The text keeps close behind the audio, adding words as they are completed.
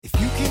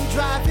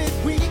drive it,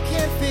 we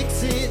can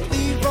fix it.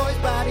 Leroy's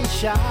Body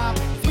Shop.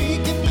 We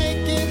can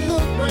make it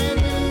look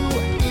brand new.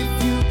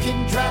 If you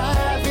can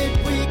drive it,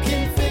 we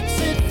can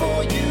fix it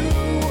for you.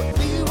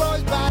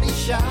 Leroy's Body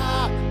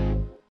Shop.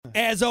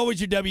 As always,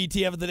 your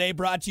WTF of the day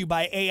brought to you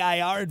by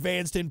AIR,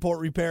 Advanced Import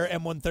Repair,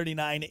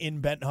 M139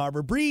 in Benton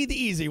Harbor. Breathe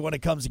easy when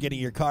it comes to getting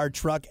your car,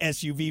 truck,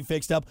 SUV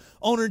fixed up.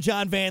 Owner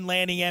John Van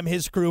Lanning and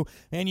his crew,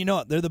 and you know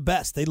it, they're the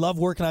best. They love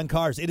working on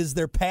cars. It is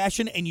their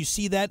passion, and you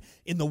see that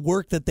in the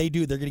work that they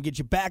do. They're going to get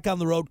you back on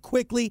the road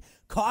quickly,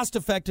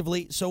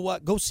 cost-effectively. So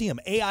go see them.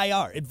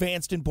 AIR,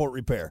 Advanced Import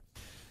Repair.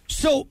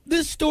 So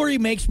this story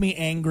makes me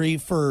angry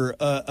for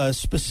a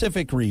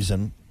specific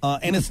reason,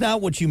 and it's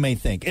not what you may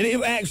think. And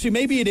actually,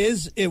 maybe it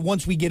is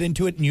once we get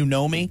into it and you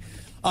know me.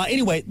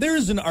 Anyway, there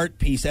is an art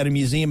piece at a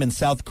museum in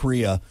South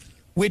Korea,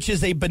 which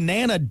is a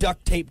banana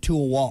duct taped to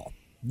a wall.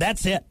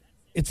 That's it.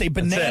 It's a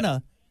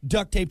banana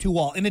duct taped to a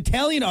wall. An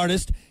Italian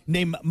artist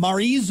named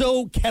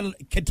Maurizio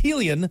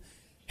Catilian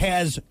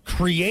has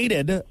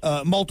created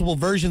multiple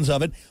versions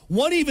of it.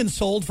 One even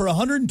sold for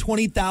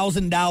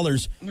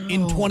 $120,000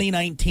 in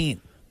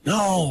 2019.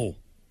 No.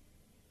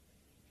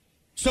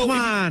 So Come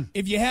on.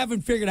 If you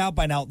haven't figured out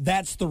by now,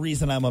 that's the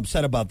reason I'm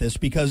upset about this,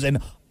 because an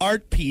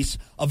art piece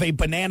of a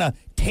banana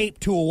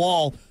taped to a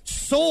wall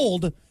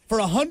sold for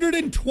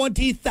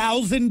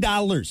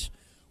 $120,000.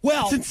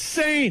 Well, that's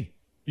insane.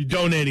 You're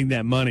donating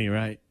that money,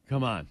 right?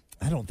 Come on.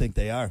 I don't think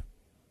they are.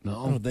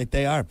 No. I don't think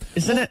they are.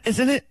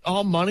 Isn't it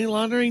all money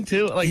laundering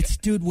too? Like,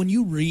 dude, when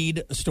you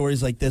read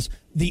stories like this,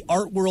 the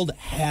art world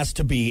has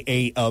to be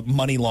a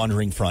money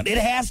laundering front. It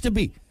has to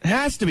be. It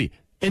has to be.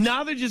 And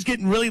now they're just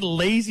getting really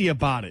lazy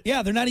about it.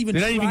 Yeah, they're not even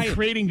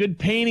creating good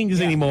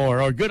paintings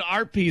anymore or good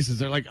art pieces.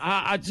 They're like,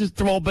 I just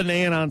throw a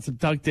banana on some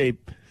duct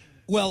tape.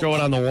 Well, throw it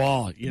on the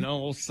wall.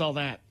 We'll sell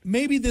that.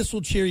 Maybe this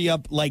will cheer you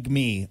up like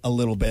me a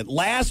little bit.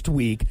 Last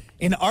week,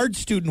 an art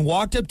student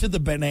walked up to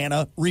the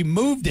banana,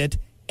 removed it,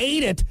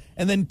 ate it,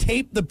 and then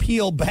taped the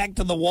peel back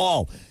to the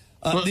wall.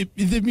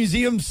 The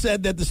museum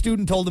said that the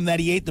student told him that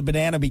he ate the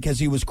banana because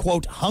he was,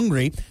 quote,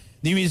 hungry.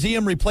 The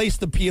museum replaced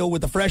the peel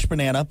with a fresh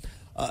banana.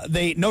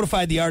 They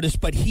notified the artist,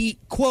 but he,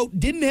 quote,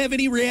 didn't have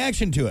any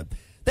reaction to it.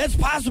 That's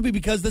possibly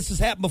because this has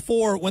happened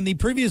before when the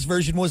previous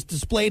version was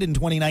displayed in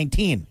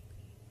 2019.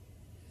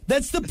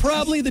 That's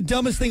probably the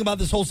dumbest thing about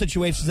this whole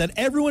situation, is that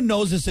everyone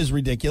knows this is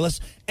ridiculous.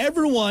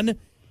 Everyone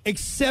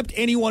except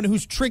anyone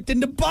who's tricked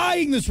into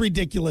buying this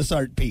ridiculous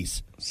art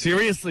piece.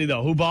 Seriously,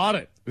 though, who bought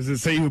it? Does it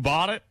say who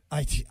bought it?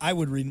 I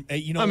would,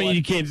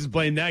 you can't just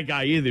blame that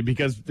guy either,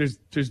 because there's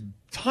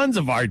tons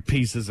of art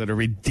pieces that are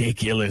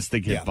ridiculous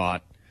that get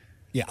bought.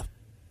 Yeah.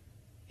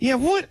 Yeah,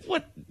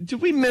 what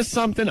did we miss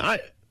something?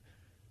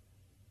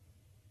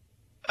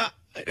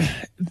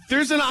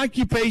 There's an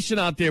occupation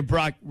out there,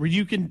 Brock, where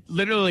you can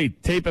literally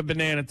tape a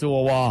banana to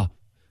a wall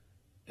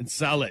and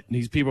sell it. And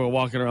these people are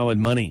walking around with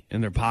money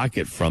in their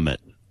pocket from it.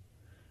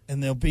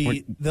 And they'll just be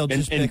like, oh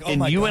my God.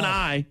 And you and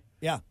I,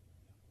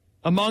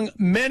 among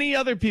many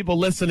other people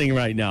listening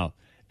right now,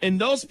 and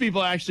those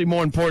people are actually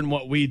more important than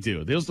what we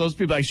do. Those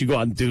people actually go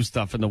out and do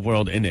stuff in the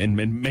world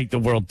and make the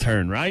world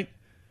turn, right?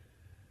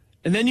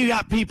 And then you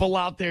got people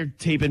out there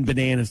taping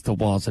bananas to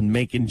walls and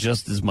making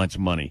just as much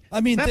money. I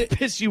mean, that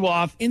piss you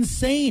off?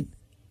 Insane.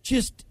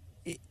 Just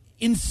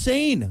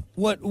insane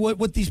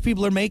what these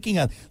people are making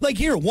of. Like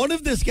here, one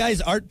of this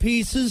guy's art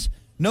pieces,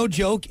 no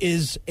joke,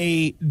 is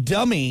a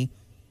dummy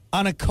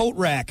on a coat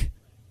rack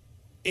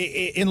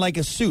in like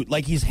a suit.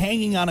 Like he's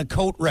hanging on a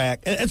coat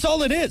rack. That's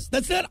all it is.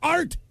 That's not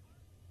art.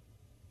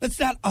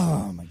 That's not,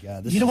 oh my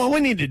God. You know what we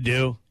need to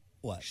do?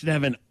 What? We should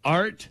have an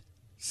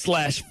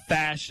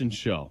art/fashion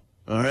show.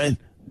 All right?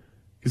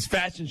 Because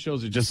fashion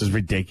shows are just as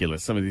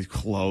ridiculous. Some of these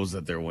clothes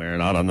that they're wearing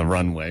out on the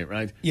runway,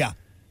 right? Yeah.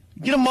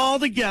 Get them all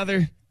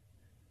together.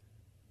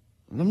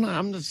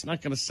 I'm just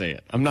not going to say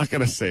it. I'm not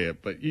going to say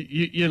it, but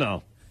you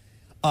know.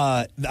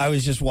 I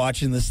was just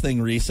watching this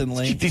thing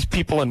recently. Keep these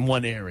people in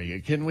one area,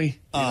 can we?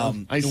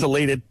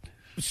 Isolated.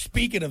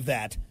 Speaking of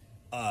that,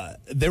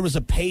 there was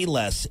a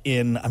Payless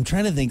I'm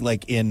trying to think,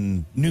 like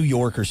in New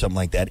York or something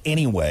like that.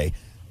 Anyway,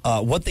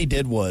 what they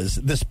did was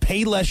this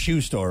Payless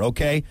shoe store,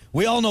 okay?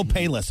 We all know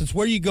Payless. It's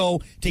where you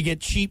go to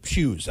get cheap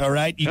shoes, all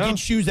right? You get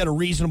shoes at a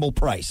reasonable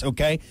price,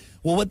 okay?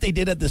 Well, what they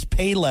did at this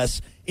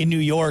Payless in New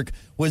York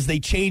was they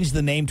changed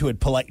the name to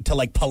it to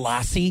like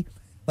Palazzi.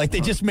 Like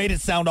they just made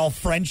it sound all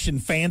French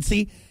and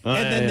fancy.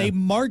 And then they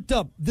marked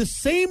up the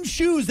same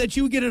shoes that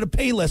you would get at a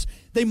Payless.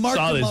 They marked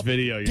them up. Saw this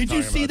video. Did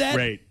you see that?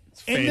 Great.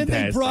 It's and then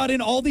they brought in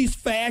all these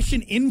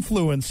fashion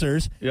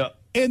influencers. Yeah.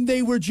 And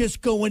they were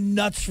just going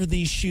nuts for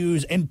these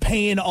shoes and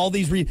paying all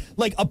these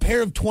like a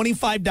pair of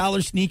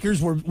 $25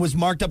 sneakers was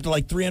marked up to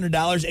like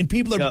 $300, and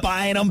people are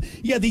buying them.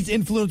 Yeah, these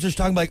influencers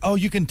talking like, oh,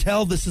 you can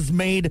tell this is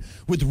made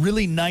with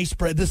really nice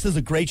bread. This is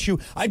a great shoe.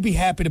 I'd be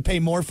happy to pay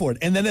more for it.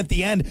 And then at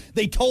the end,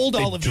 they told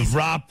all of these.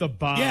 Drop the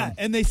bomb. Yeah,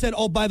 and they said,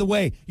 oh, by the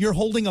way, you're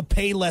holding a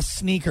Payless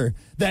sneaker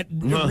that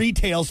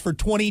retails for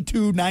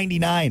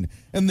 $22.99.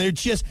 And they're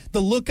just,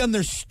 the look on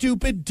their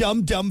stupid,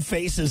 dumb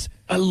faces.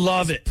 I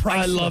love it.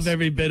 Priceless. I love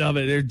every bit of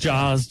it. Their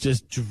jaws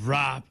just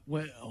drop.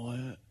 What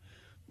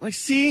Like,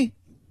 see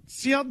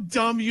how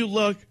dumb you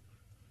look?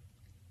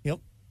 Yep.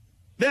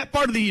 That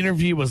part of the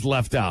interview was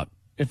left out.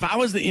 If I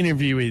was the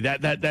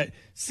interviewee,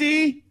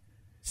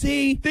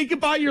 see, think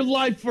about your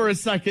life for a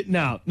second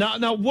now.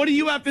 Now, what do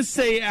you have to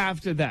say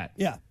after that?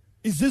 Yeah.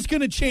 Is this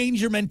going to change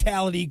your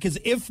mentality? Because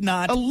if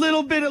not, A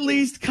little bit at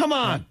least. Come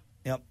on.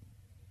 Yep.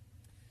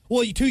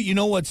 Well, you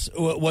know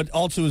what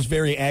also is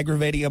very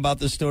aggravating about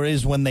this story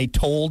is when they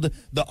told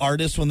the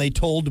artist, when they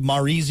told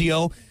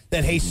Maurizio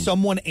that, hey,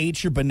 someone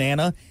ate your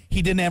banana,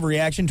 he didn't have a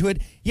reaction to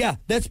it. Yeah,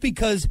 that's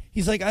because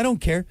he's like, I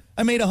don't care.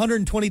 I made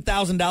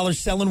 $120,000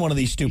 selling one of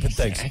these stupid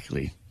things.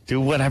 Exactly.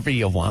 Do whatever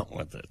you want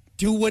with it.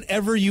 Do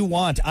whatever you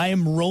want. I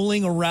am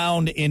rolling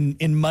around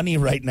in money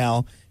right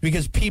now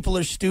because people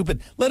are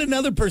stupid. Let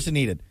another person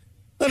eat it.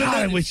 God,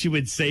 I wish you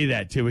would say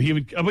that too.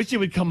 I wish you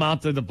would come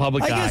out to the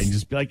public eye and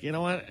just be like, you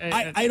know what?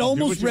 I'd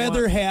almost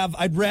rather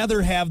I'd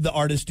rather have the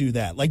artist do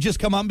that. Like, just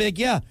come out and be like,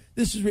 yeah,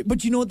 this is.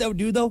 But you know what that would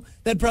do though?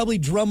 That'd probably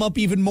drum up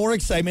even more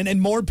excitement,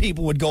 and more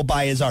people would go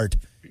buy his art.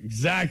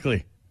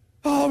 Exactly.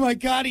 Oh my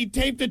God, he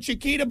taped a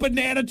Chiquita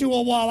banana to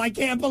a wall. I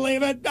can't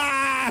believe it.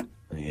 Ah!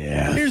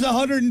 Yeah. Here's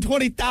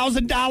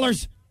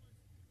 $120,000.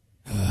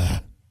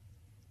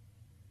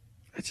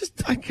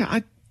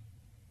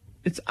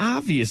 It's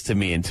obvious to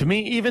me. And to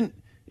me, even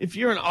if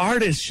you're an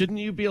artist, shouldn't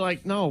you be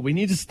like, no, we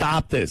need to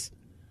stop this?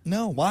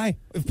 No, why?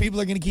 If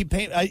people are going to keep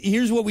paying,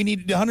 here's what we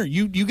need to do, Hunter.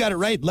 You got it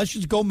right. Let's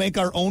just go make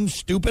our own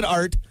stupid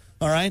art.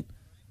 All right.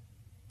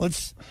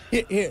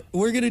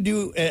 We're going to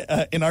do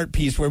an art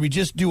piece where we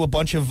just do a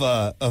bunch of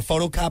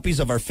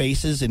photocopies of our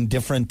faces in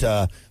different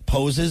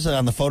poses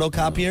on the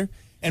photocopier,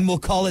 and we'll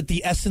call it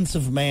The Essence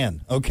of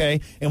Man.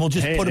 Okay, and we'll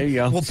just put them.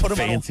 We'll put them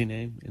fancy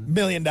name. $1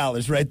 million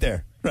right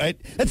there.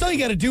 Right. That's all you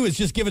got to do is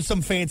just give it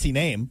some fancy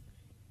name,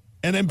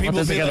 and then people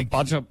will be like,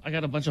 I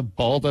got a bunch of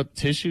balled up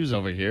tissues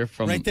over here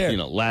from right there.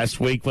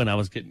 Last week when I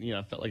was getting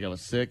I felt like I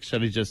was sick.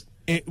 Should I just?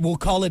 We'll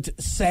call it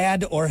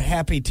sad or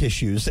happy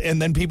tissues,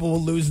 and then people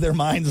will lose their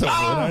minds over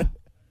it.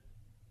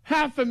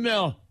 Right?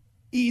 $500,000.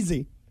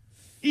 Easy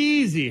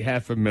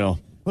 $500,000.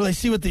 Well, I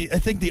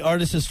think the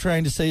artist is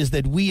trying to say is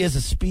that we as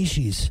a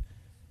species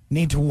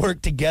need to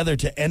work together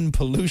to end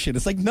pollution.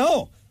 It's like,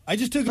 no, I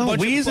just took a bunch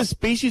we of... as a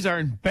species are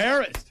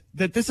embarrassed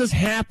that this is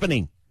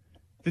happening,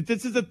 that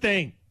this is a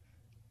thing.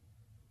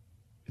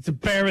 It's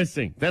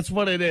embarrassing. That's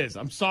what it is.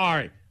 I'm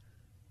sorry.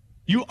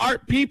 You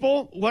art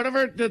people,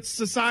 whatever the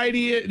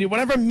society,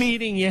 whatever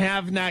meeting you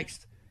have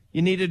next,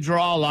 you need to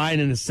draw a line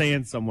in the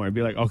sand somewhere and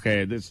be like,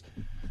 okay, they're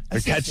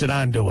catching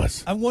on to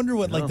us. I wonder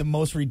what the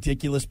most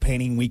ridiculous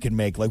painting we could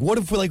make. Like, what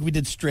if we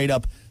did straight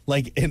up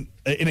like an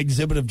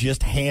exhibit of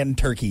just hand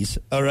turkeys?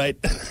 All right,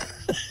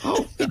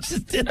 we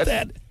just did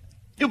that.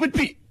 It would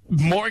be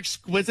more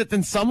exquisite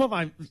than some of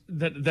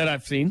that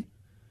I've seen.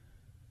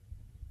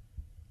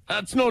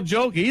 That's no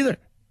joke either.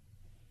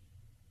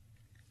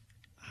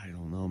 I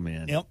don't know,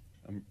 man. Yep.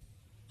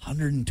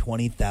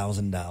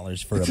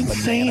 $120,000 for a banana.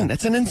 Insane.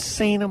 That's an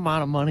insane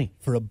amount of money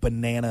for a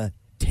banana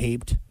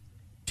taped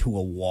to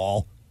a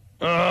wall.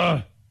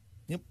 Yep.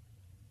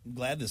 I'm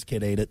glad this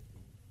kid ate it.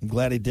 I'm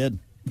glad he did.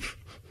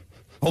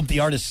 Hope the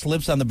artist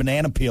slips on the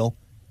banana peel,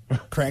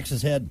 cracks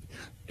his head.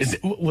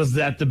 Was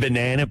that the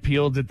banana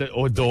peel that the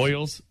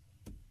O'Doyle's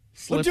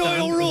slipped on?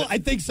 O'Doyle rule? I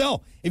think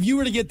so. If you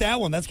were to get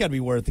that one, that's got to be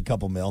worth a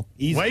couple mil.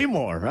 Easy. Way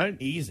more, right?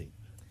 Easy.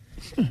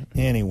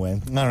 Anyway,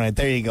 all right,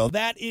 there you go.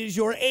 That is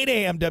your 8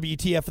 a.m.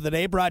 WTF of the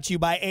day, brought to you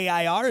by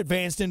AIR,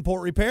 Advanced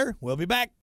Import Repair. We'll be back.